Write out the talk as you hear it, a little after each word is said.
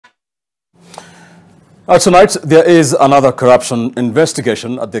Tonight, there is another corruption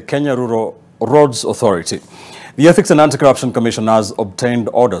investigation at the Kenya Rural Roads Authority. The Ethics and Anti-Corruption Commission has obtained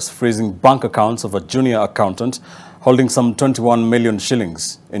orders freezing bank accounts of a junior accountant holding some 21 million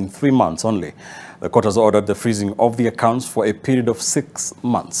shillings in 3 months only. The court has ordered the freezing of the accounts for a period of 6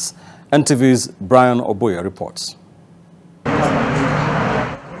 months. NTV's Brian Obuya reports.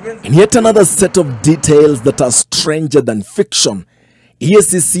 In yet another set of details that are stranger than fiction,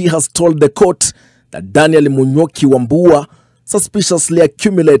 EACC has told the court that Daniel Munyoki Wambua suspiciously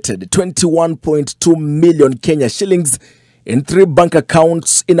accumulated 21.2 million Kenya shillings in 3 bank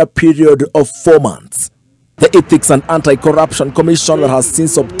accounts in a period of 4 months. The Ethics and Anti-Corruption Commission, that has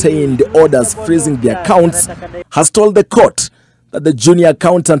since obtained orders freezing the accounts, has told the court that the junior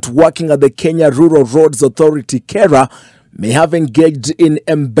accountant working at the Kenya Rural Roads Authority KERRA may have engaged in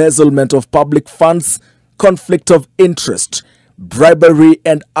embezzlement of public funds, conflict of interest, bribery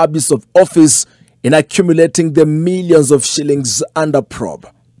and abuse of office in accumulating the millions of shillings under probe.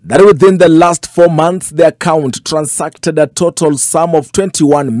 That within the last 4 months, the account transacted a total sum of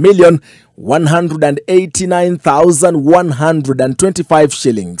 21,189,125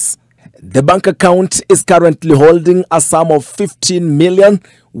 shillings. The bank account is currently holding a sum of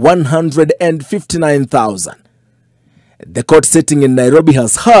 15,159,000. The court sitting in Nairobi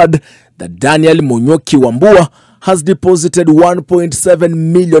has heard that Daniel Munyoki Wambua has deposited 1.7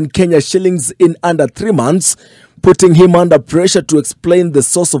 million Kenya shillings in under 3 months, putting him under pressure to explain the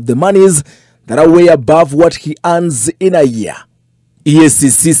source of the monies that are way above what he earns in a year.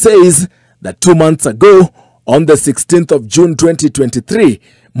 EACC says that 2 months ago, on the 16th of June 2023,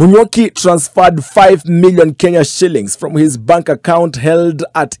 Munyoki transferred 5 million Kenya shillings from his bank account held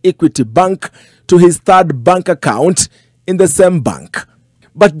at Equity Bank to his 3rd bank account in the same bank.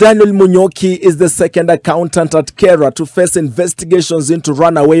 But Daniel Munyoki is the 2nd accountant at KERRA to face investigations into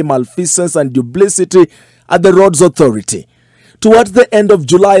runaway malfeasance and duplicity at the Roads Authority. Towards the end of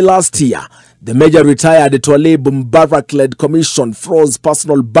July last year, the Major retired Twalib Mbarak-led commission froze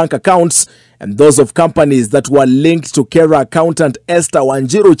personal bank accounts and those of companies that were linked to KERRA accountant Esther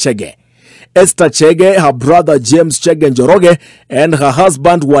Wanjiru Chege. Esther Chege, her brother James Chege Njoroge, and her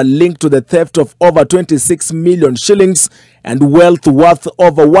husband were linked to the theft of over 26 million shillings and wealth worth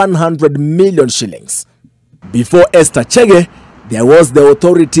over 100 million shillings. Before Esther Chege, there was the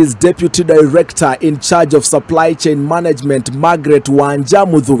authority's deputy director in charge of supply chain management, Margaret Wanja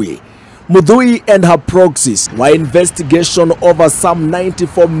Mudhui. Mudhui and her proxies were investigation over some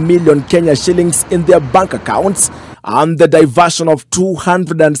 94 million Kenya shillings in their bank accounts and the diversion of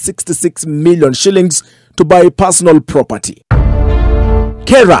 266 million shillings to buy personal property.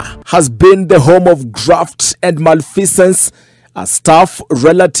 KERRA has been the home of graft and malfeasance as staff,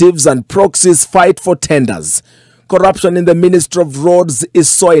 relatives and proxies fight for tenders. Corruption in the Ministry of Roads is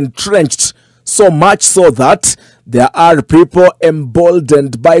so entrenched, so much so that there are people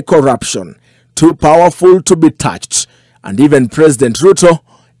emboldened by corruption, too powerful to be touched, and even President Ruto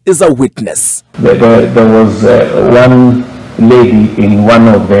is a witness. There was one lady in one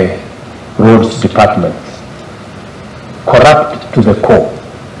of the roads departments, corrupt to the core,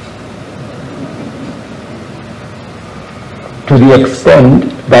 to the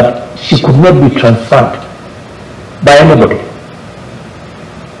extent that she could not be transferred by anybody,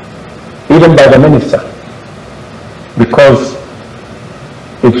 even by the minister, because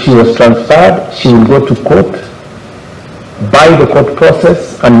if she was transferred, she will go to court, by the court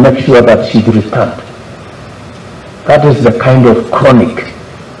process and make sure that she's returned. That is the kind of chronic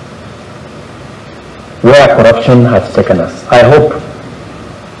where corruption has taken us. I hope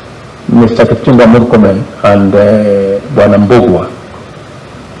Mr. Kipchumba Murkomen and Bwana Mbogwa,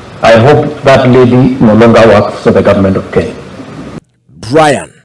 I hope that lady no longer works for the government of Kenya. Brian